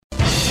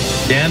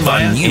Dan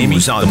Maya, Amy,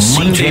 News on the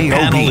Monday CJOB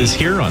panel is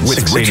here on with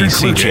 680 Richard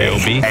Cloutier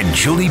CJOB. and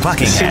Julie The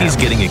Buckingham. city's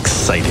getting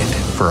excited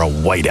for a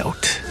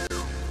whiteout.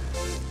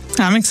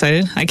 I'm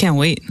excited. I can't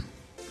wait.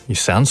 You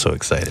sound so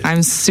excited.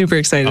 I'm super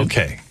excited.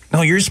 Okay.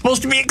 No, you're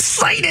supposed to be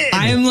excited.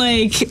 I'm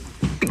like,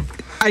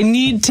 I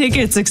need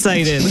tickets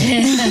excited.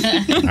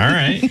 All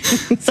right.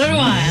 So do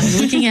I.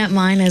 I'm looking at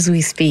mine as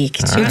we speak.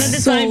 Trying to decide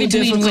So between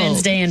difficult.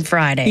 Wednesday and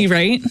Friday.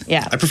 Right?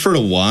 Yeah. I prefer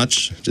to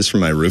watch just from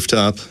my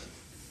rooftop.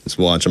 Just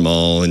watch them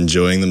all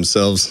enjoying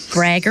themselves.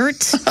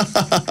 Braggart.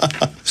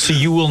 So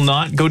you will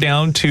not go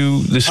down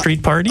to the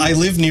street party? I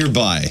live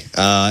nearby,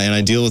 and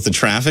I deal with the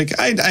traffic.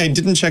 I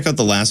didn't check out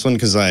the last one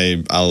because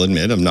I'll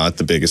admit I'm not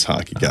the biggest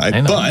hockey guy.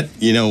 I know. But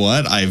you know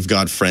what? I've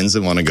got friends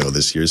that want to go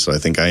this year, so I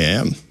think I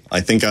am.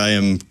 I think I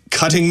am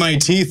cutting my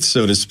teeth,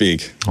 so to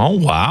speak. Oh,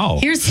 wow.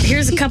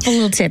 Here's a couple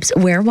little tips.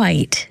 Wear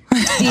white.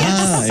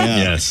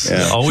 Yes.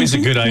 Always a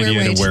good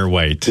idea to wear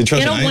white. Trust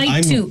Get a me,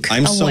 white toque.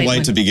 I'm A so white white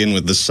one. to begin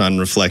with. The sun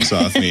reflects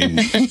off me. And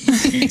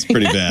it's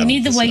pretty bad. You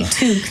need the white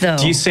toque, though.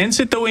 Do you sense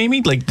it, though,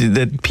 Amy? Like,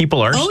 that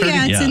people are Oh, starting?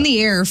 yeah, it's in the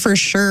air for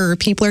sure.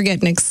 People are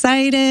getting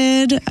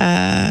excited.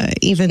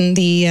 Even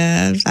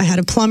I had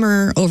a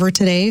plumber over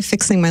today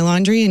fixing my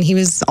laundry, and he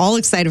was all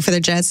excited for the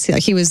Jets.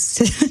 He was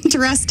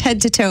dressed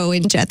head to toe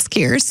in Jets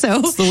gear. So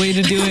It's the way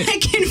to do it. I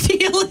can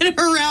feel it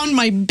around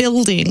my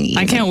building.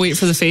 I can't wait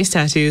for the face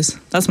tattoos.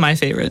 That's my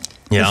favorite.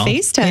 Yeah.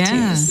 Face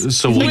tattoos.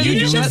 So will you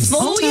do Jets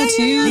full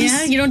tattoos?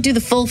 Yeah, you don't do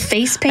the full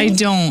face I paint?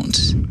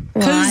 don't.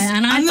 Well,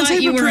 and I I'm the thought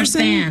type you of were a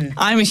person, fan.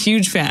 I'm a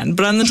huge fan,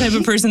 but I'm the type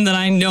of person that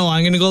I know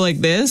I'm going to go like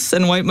this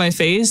and wipe my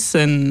face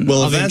and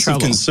Well, I'll if be in that's of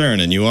trouble. concern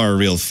and you are a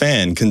real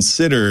fan,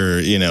 consider,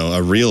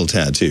 a real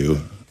tattoo.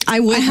 I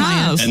would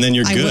have. And then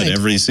you're I good would.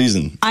 every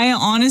season. I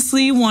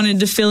honestly wanted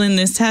to fill in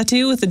this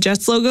tattoo with the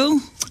Jets logo,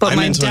 but I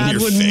my meant on dad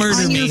your would face.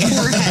 murder on me. your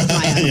forehead,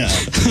 Maya. Yeah.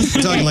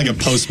 We're talking like a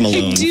Post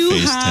Malone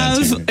face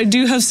tattoo. I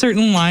do have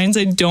certain lines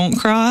I don't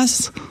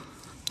cross.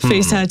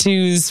 Face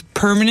tattoos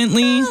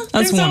permanently. That's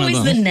There's one of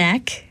always them. the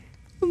neck,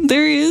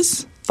 There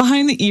is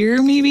behind the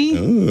ear, maybe.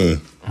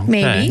 Ooh,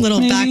 maybe. Little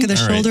back of the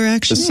All right. shoulder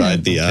action.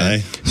 beside the eye.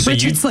 So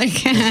Which it's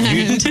like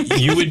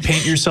you would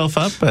paint yourself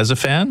up as a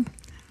fan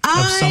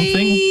of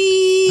something?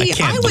 I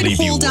can't I would believe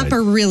you hold up would.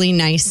 a really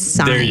nice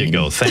sign. There you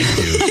go. Thank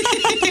you.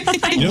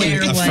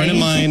 A friend of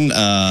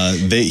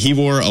mine, he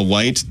wore a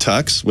white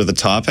tux with a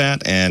top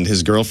hat, and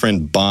his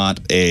girlfriend bought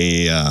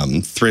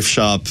a thrift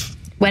shop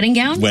Wedding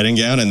gown? wedding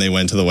gown, and they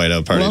went to the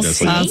whiteout party. Well,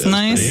 just like That's that.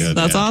 nice. Pretty good,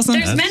 That's yeah. awesome.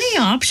 There's many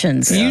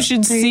options. You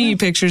should see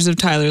pictures of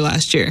Tyler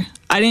last year.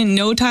 I didn't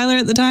know Tyler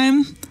at the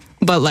time,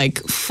 but like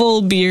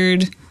full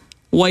beard,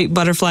 white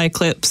butterfly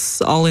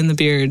clips all in the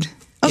beard.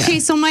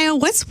 Okay, so Maya,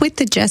 what's with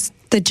the Jets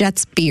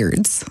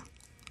beards?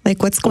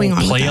 Like, what's going on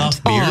with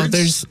Playoff that? beards?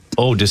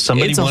 there's- Does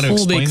somebody it's a want to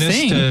whole big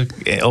explain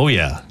this? Oh,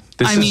 yeah.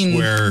 I mean-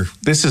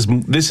 This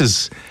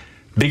is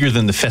bigger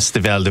than the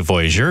Festival de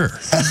Voyageur.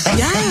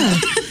 Yeah.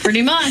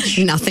 Pretty much.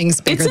 Nothing's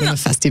bigger It's than an- a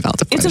festival.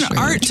 De It's an Voyageur.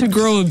 art to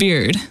grow a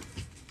beard,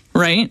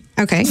 right?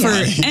 Okay, For yeah.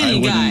 I any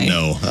wouldn't guy.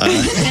 know.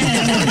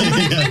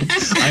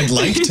 I'd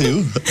like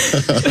to.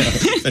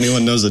 If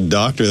anyone knows a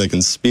doctor that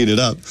can speed it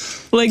up.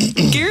 Like,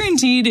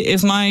 guaranteed,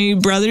 if my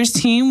brother's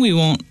team, we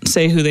won't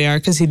say who they are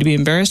because he'd be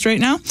embarrassed right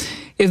now,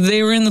 if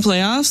they were in the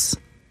playoffs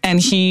and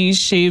he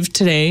shaved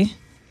today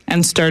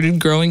and started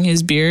growing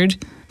his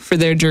beard for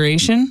their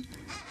duration,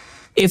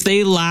 if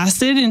they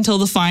lasted until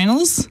the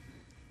finals,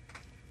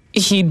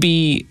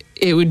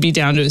 it would be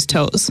down to his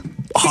toes.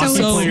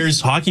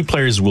 Hockey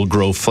players will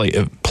grow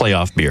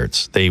playoff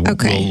beards. They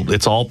Okay. will.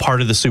 It's all part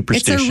of the It's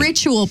superstition. a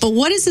ritual, but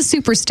what is a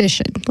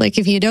superstition? Like,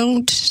 if you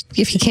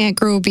can't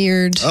grow a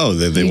beard. Oh,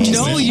 they won't.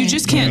 No, you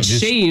just can't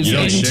shave you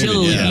don't shave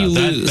until it, yeah. you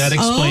That, lose. that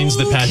explains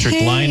the Patrick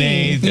Okay.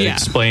 Laine. That Yeah.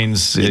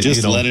 explains. You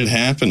just let it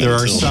happen. There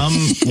are until some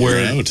you're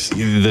where out.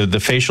 the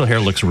facial hair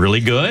looks really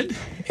good,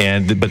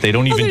 but they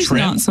don't even Others trim.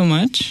 not so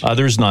much.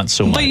 Others not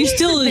so much. But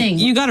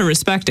you got to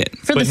respect it.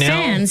 For But the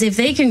now- fans, if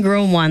they can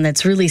grow one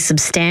that's really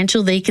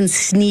substantial, they can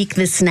sneak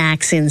the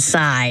snacks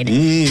inside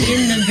in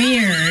the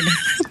beard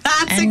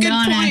That's a and good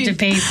not point. have to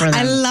pay for them.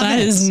 I love That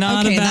it. is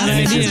not a okay, bad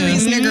that's idea. a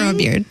reason to grow a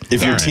beard.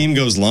 If your All right. team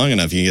goes long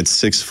enough, you get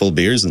 6 full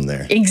beers in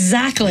there.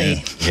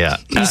 Exactly. yeah.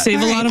 You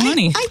save a lot of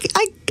money.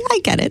 I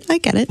get it. I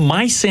get it.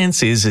 My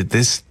sense is that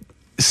this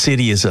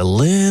city is a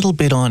little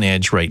bit on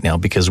edge right now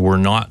because we're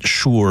not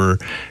sure.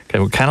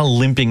 We're kind of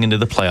limping into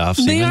the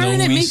playoffs. They even are, though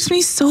and it we makes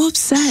me so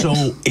upset.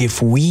 So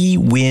if we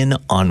win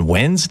on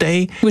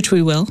Wednesday, Which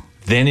we will.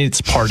 then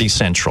it's Party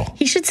Central.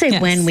 He should say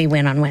Yes. when we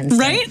win on Wednesday.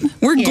 Right?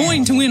 We're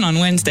going to win on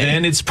Wednesday.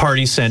 Then it's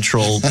Party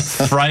Central.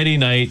 Friday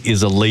night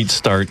is a late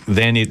start.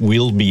 Then it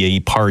will be a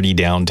party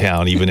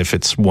downtown, even if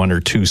it's 1 or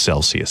 2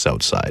 Celsius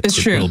outside. It's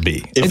it true. will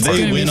be. If It's they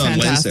gonna be win on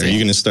Wednesday, fantastic. are you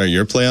going to start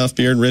your playoff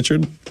beard,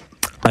 Richard?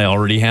 I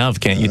already have.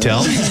 Can't you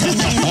tell?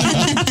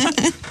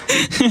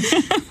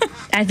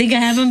 I think I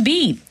have him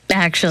beat,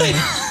 actually.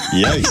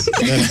 Yikes.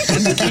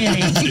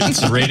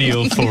 It's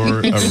radio for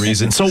a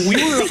reason. So we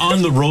were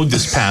on the road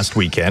this past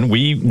weekend.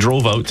 We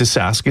drove out to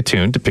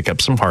Saskatoon to pick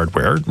up some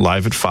hardware,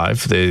 Live at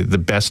 5, the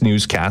best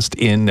newscast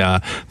in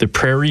the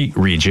Prairie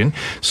region.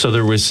 So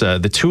there was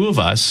the two of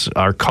us,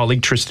 our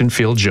colleague Tristan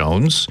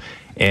Field-Jones,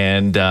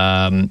 and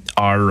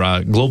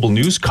our global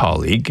news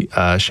colleague,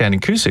 Shannon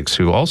Kusix,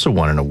 who also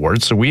won an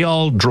award. So we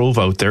all drove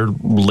out there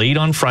late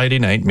on Friday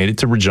night, made it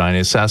to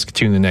Regina,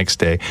 Saskatoon the next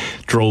day,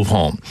 drove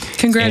home.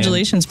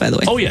 Congratulations, by the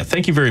way. Oh, yeah.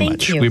 Thank you very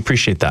much. you. We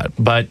appreciate that.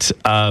 But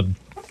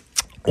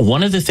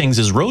one of the things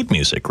is road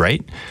music,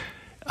 right?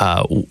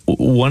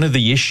 One of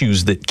the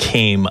issues that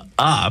came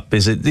up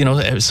is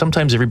that,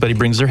 sometimes everybody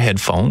brings their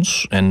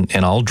headphones and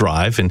I'll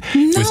drive. And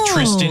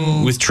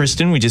with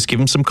Tristan, we just give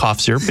him some cough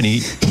syrup and he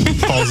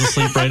falls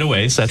asleep right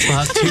away. So that's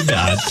not too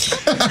bad.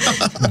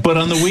 But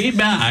on the way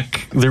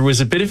back, there was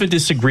a bit of a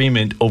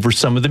disagreement over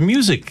some of the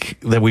music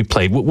that we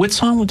played. What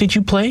song did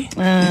you play?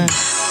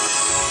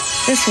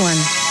 This one.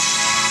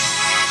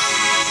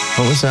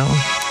 What was that one?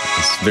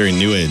 It's very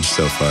new age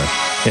so far.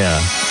 Yeah.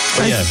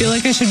 I feel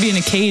like I should be in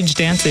a cage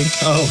dancing.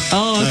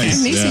 Oh, okay.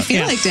 nice. It makes you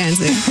feel like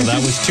dancing. well,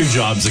 that was 2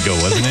 jobs ago,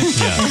 wasn't it?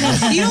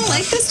 Yeah. You don't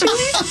like this, Julie?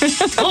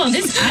 Oh,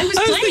 I was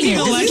playing it.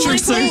 Electric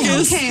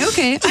Circus.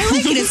 Okay. I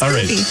like it. It's All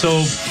right. groovy.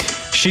 So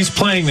she's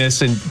playing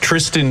this, and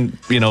Tristan,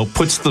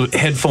 puts the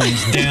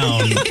headphones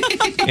down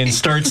and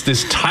starts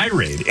this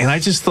tirade. And I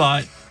just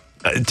thought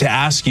to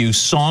ask you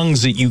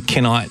songs that you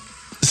cannot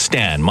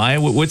stand. Maya,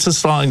 what's a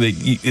song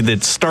that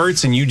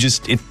starts and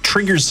it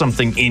triggers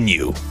something in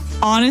you?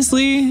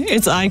 Honestly,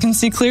 it's I Can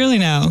See Clearly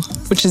Now,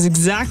 which is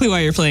exactly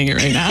why you're playing it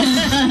right now.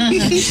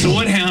 So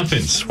what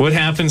happens? What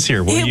happens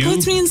here? It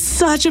puts me in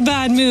such a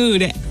bad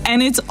mood,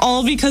 and it's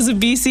all because of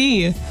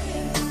BC.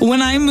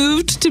 When I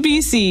moved to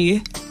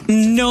BC,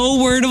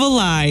 no word of a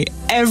lie,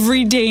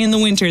 every day in the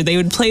winter, they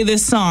would play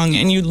this song,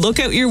 and you'd look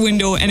out your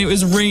window, and it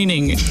was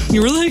raining.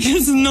 You were like,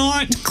 it's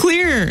not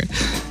clear.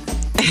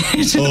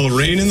 Oh,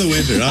 rain in the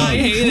winter. Oh, I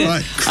hate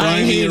it.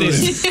 Cry me a river.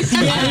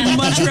 I would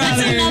much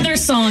rather. Another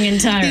song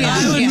entirely.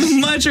 I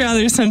would much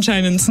rather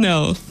sunshine and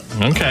snow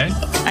Okay.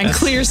 and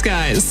clear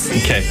skies.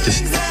 Okay,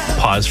 just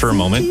pause for a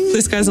moment.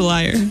 This guy's a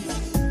liar.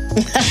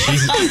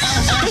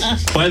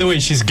 By the way,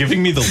 she's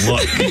giving me the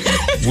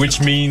look, which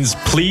means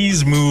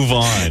please move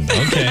on.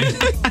 Okay.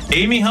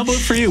 Amy, how about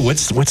for you?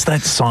 What's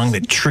that song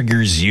that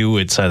triggers you?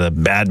 It's a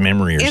bad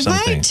memory or If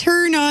something. I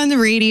turn on the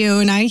radio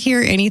and I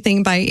hear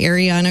anything by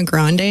Ariana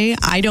Grande,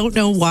 I don't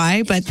know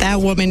why, but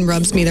that woman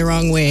rubs me the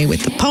wrong way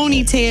with the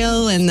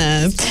ponytail and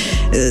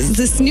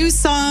this new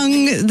song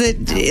that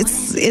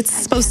it's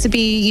supposed to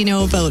be,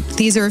 about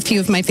these are a few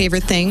of my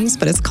favorite things,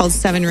 but it's called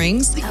Seven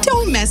Rings. Like,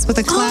 don't mess with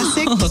a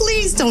classic.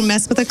 Please don't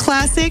mess with a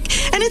classic.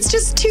 And it's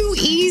just too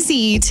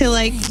easy to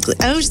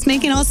just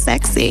make it all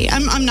sexy.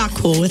 I'm not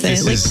cool with it.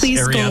 This is Please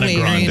go Ariana away,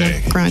 Grande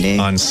Ariana Grande.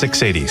 on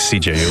 680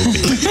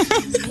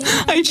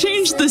 CJOB. I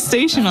changed the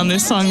station on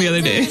this song the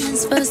other day.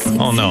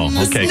 Oh, no.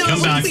 Okay, No,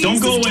 come back. please, Don't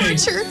go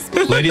it's away.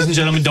 torture. Ladies and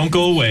gentlemen, don't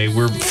go away.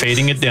 We're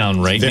fading it down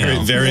right Very,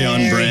 now. very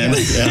on brand.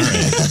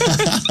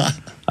 Yeah.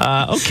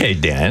 Okay,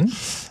 Dan.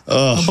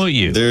 How about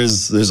you?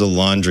 There's a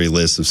laundry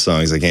list of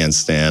songs I can't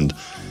stand.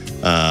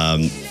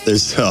 I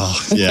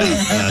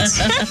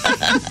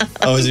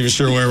wasn't even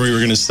sure where we were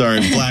going to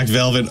start. Black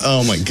Velvet.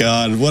 Oh my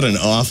God, what an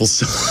awful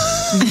song.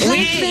 I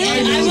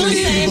will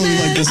say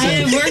that I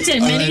have worked at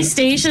many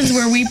stations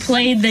where we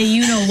played the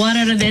what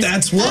out of this.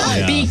 That's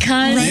why.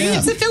 Because Right?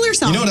 It's a filler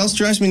song. You know what else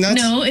drives me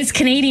nuts? no, it's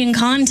Canadian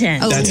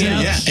content. That's it.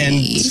 yeah. Yeah,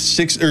 and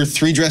 6 or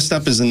 3 dressed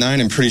up as a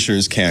 9. I'm pretty sure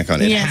is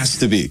CanCon. It Yes, has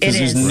to be because it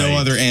there's is. no Right.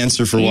 other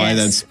answer for why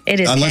Yes, that's. it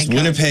is unless CanCon.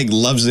 Winnipeg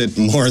loves it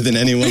more than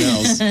anyone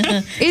else.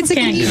 It's a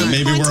Can't Canadian go.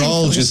 Maybe we're content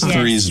all filler just song.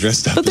 threes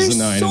dressed up But as there's a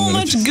 9. so in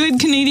much Winnipeg. good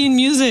Canadian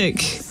music.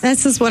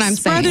 This is what I'm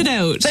Spread saying. it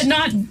out. But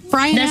not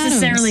Brian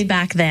necessarily Adams.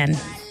 back then.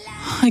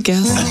 I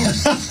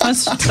guess.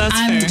 That's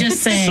I'm fair.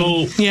 just saying.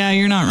 So, Yeah,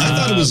 you're not I wrong.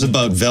 thought it was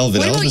about Velvet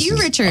What about Elvis. you,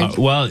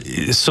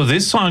 Richard? so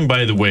this song,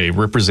 by the way,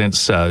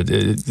 represents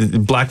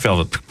Black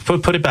Velvet.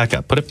 Put it back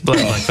up. Put it Black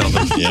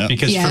Velvet. Yeah.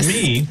 Because Yes. for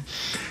me,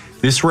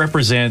 this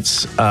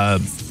represents.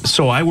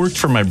 So I worked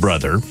for my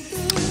brother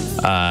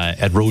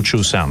at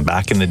Roadshow Sound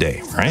back in the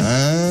day,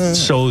 right?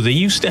 So they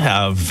used to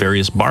have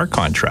various bar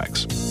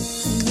contracts.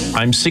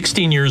 I'm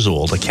 16 years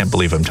old. I can't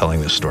believe I'm telling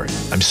this story.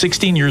 I'm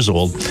 16 years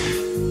old.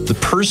 The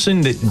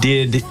person that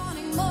did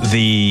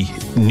the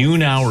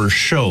noon hour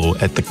show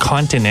at the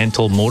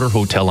Continental Motor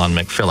Hotel on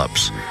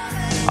McPhillips.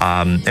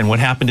 And what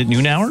happened at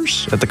noon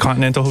hours at the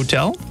Continental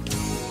Hotel?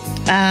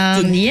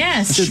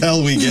 Yes.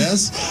 Shall we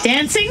guess?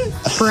 Dancing?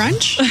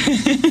 Brunch?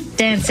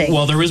 Dancing.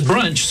 Well, there was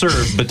brunch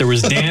served, but there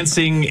was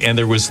dancing and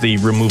there was the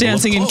removal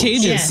Dancing of in clothes.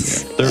 cages.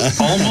 yes. There,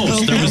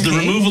 almost. There was the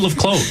removal of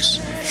clothes.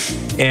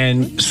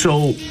 And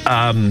so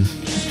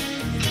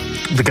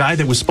the guy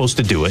that was supposed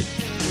to do it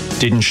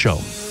didn't show.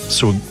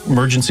 So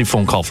emergency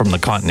phone call from the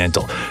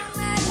Continental.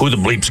 Who the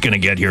bleep's going to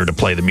get here to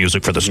play the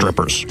music for the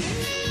strippers?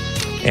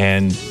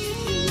 And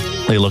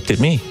they looked at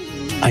me.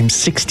 I'm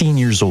 16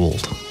 years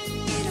old.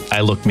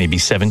 I look maybe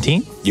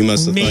 17. You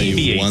must have thought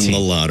Maybe you won 18. the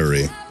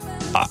lottery.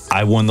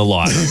 I won the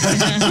lottery.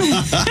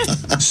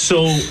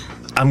 So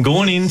I'm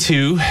going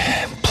into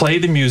play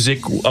the music,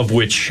 of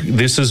which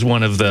this is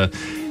one of the,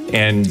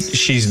 and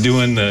she's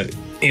doing the,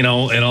 and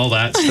all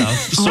that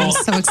stuff. I'm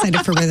so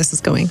excited for where this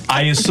is going.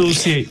 I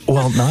associate,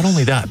 well, not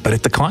only that, but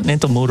at the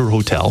Continental Motor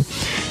Hotel,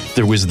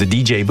 there was the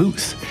DJ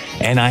booth.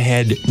 And I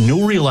had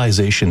no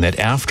realization that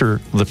after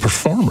the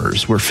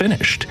performers were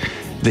finished,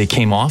 they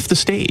came off the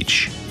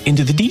stage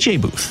into the DJ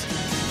booth.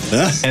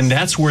 And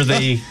that's where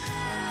they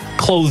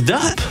clothed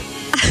up.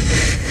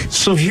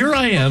 So here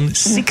I am,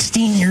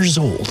 16 years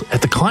old,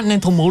 at the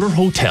Continental Motor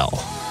Hotel.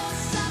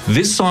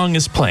 This song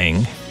is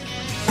playing,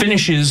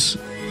 finishes,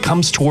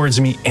 comes towards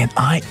me, and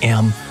I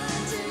am,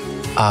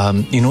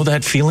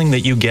 that feeling that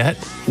you get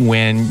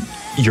when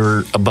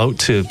you're about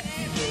to,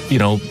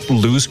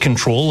 lose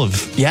control of,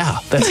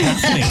 that's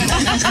happening.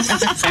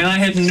 And I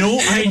had no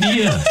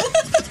idea.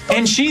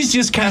 And she's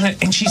just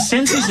and she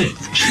senses it.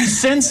 She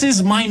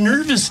senses my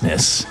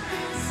nervousness.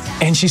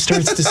 And she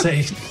starts to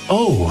say,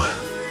 "Oh,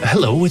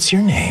 hello, what's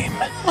your name?"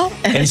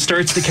 And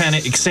starts to kind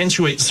of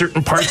accentuate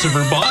certain parts of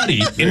her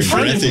body in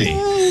front of me.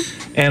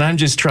 And I'm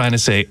just trying to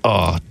say,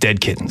 "Oh,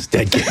 dead kittens,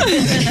 dead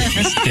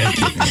kittens, dead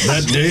kittens."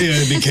 That day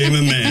I became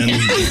a man.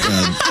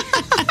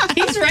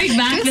 He's right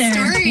back there.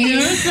 story. You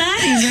notice that?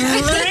 He's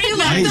right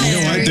back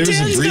there. There was a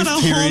Dan's brief got a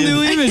whole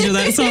new period. image of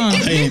that song.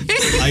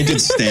 I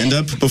did stand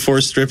up before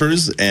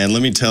strippers, and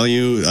let me tell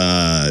you,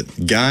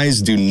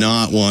 guys do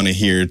not want to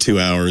hear 2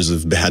 hours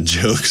of bad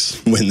jokes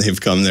when they've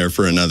come there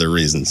for another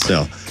reason.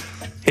 So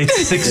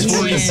It's it's an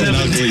 6:47.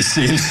 ugly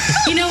scene.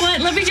 You know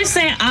what? Let me just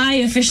say, I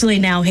officially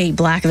now hate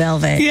Black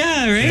Velvet.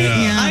 Yeah, right?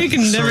 Yeah. I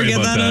can never Sorry get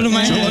about that out of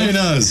my Join head.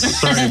 us.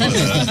 Sorry about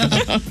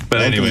that.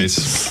 But anyways,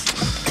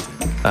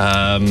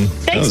 That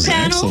Thanks, was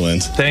panel.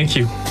 excellent. thank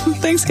you.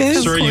 Thanks,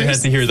 guys. Sorry you had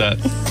to hear that.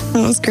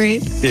 That was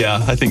great. Yeah,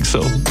 I think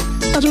so.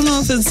 I don't know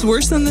if it's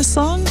worse than this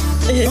song.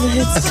 I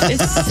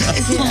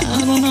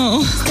don't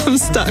know. I'm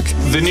stuck.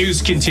 The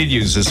news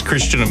continues as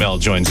Christian Amell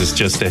joins us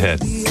just ahead.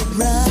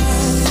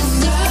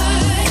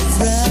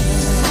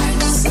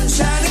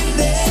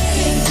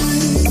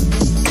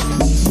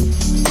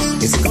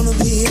 It's gonna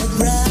be a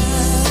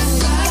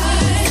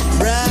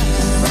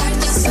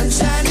bright,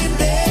 sunshiny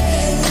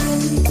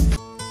day.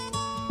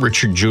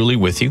 Richard Julie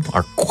with you.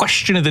 Our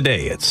question of the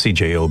day at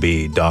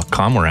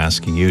cjob.com. We're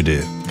asking you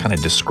to kind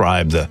of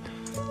describe the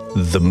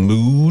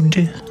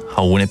mood,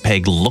 how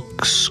Winnipeg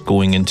looks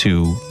going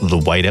into the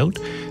whiteout.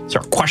 It's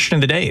our question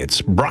of the day.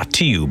 It's brought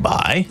to you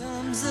by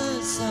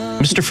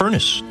Mr.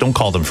 Furnace. Don't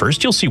call them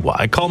first. You'll see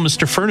why. Call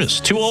Mr. Furnace,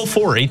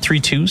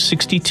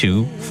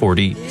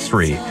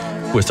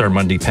 204-832-6243. With our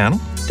Monday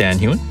panel, Dan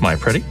Hewen, Maya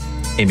Preddy,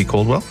 Amy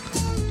Coldwell.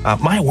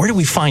 Maya, where do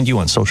we find you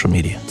on social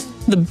media?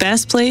 The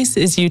best place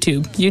is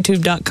YouTube.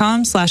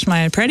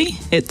 YouTube.com/Maya Preddy.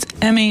 It's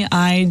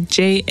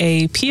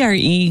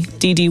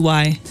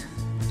MAIJAPREDDY.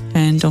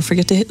 And don't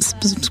forget to hit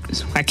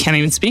I can't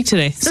even speak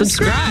today.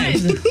 Subscribe.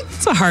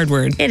 It's a hard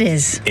word. It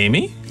is.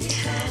 Amy?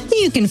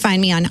 You can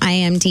find me on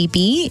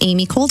IMDb,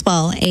 Amy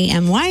Coldwell,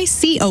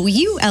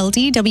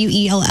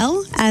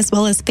 AMYCOULDWELL, as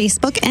well as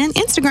Facebook and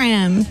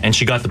Instagram. And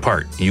she got the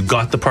part. You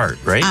got the part,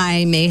 right?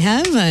 I may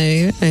have,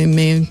 I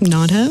may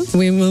not have.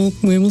 We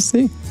will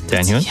see.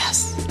 Dan Hewen?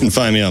 Yes. You can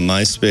find me on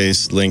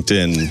MySpace,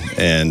 LinkedIn,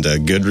 and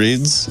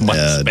Goodreads.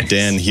 MySpace.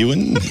 Dan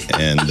Hewen.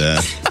 And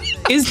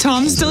Is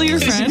Tom still your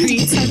friend?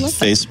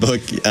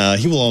 Facebook.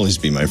 He will always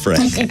be my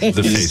friend.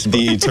 The He's Facebook.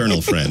 the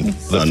eternal friend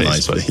on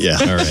Facebook. MySpace. Yeah.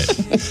 All right.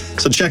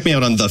 So check me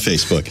out on the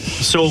Facebook.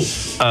 So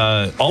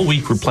all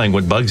week we're playing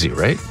What Bugs You,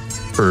 right?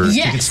 For tickets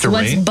Yes. to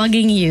What's Rain.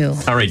 bugging you?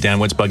 All right, Dan,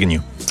 what's bugging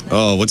you?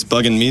 Oh, what's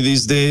bugging me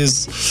these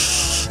days?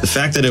 The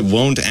fact that it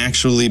won't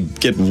actually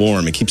get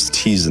warm. It keeps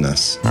teasing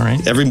us. All right.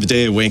 Every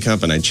day I wake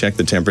up and I check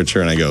the temperature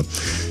and I go,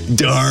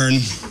 darn.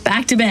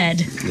 Back to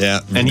bed.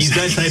 Yeah. And he's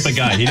that type of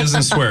guy. He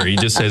doesn't swear. He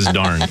just says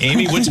darn.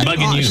 Amy, what's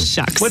bugging you?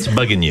 shucks. What's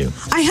bugging you?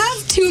 I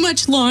have too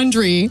much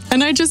laundry,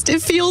 and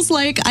it feels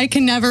like I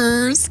can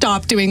never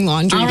stop doing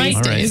laundry All right.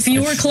 these days.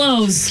 Fewer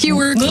clothes.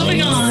 Fewer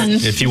Moving clothes. on.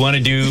 If you want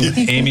to do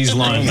Amy's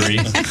laundry,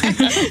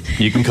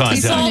 you can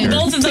contact Solve her.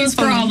 both of those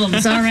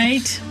problems, all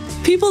right?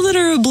 People that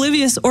are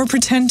oblivious or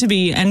pretend to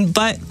be and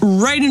butt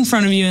right in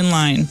front of you in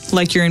line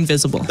like you're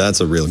invisible.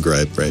 That's a real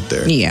gripe right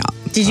there. Yeah.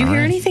 Did you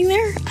hear anything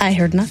there? I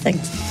heard nothing.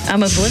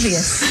 I'm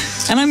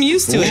oblivious. And I'm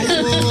used to it.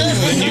 The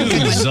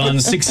news on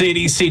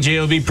 680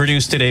 CJOB,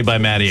 produced today by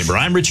Matt Aber.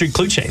 I'm Richard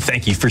Kluche.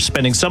 Thank you for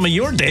spending some of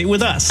your day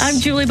with us. I'm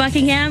Julie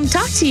Buckingham.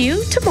 Talk to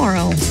you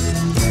tomorrow. Darling,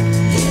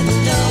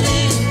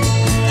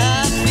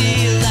 I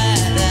feel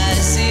that I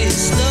see it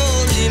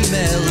slowly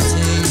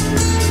melting.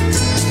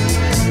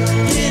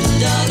 Yeah,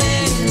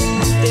 darling,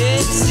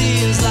 it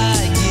seems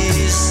like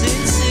years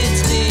since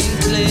it's been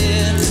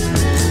clear.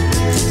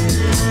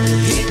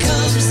 Here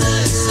comes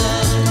the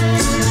sun.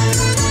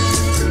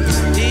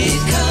 Here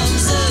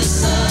comes the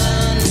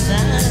sun.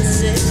 And I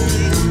say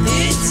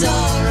it's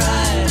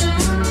alright.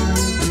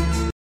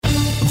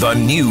 The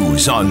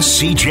news on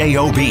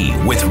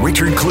CJOB with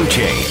Richard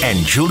Kluche and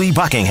Julie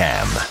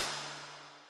Buckingham.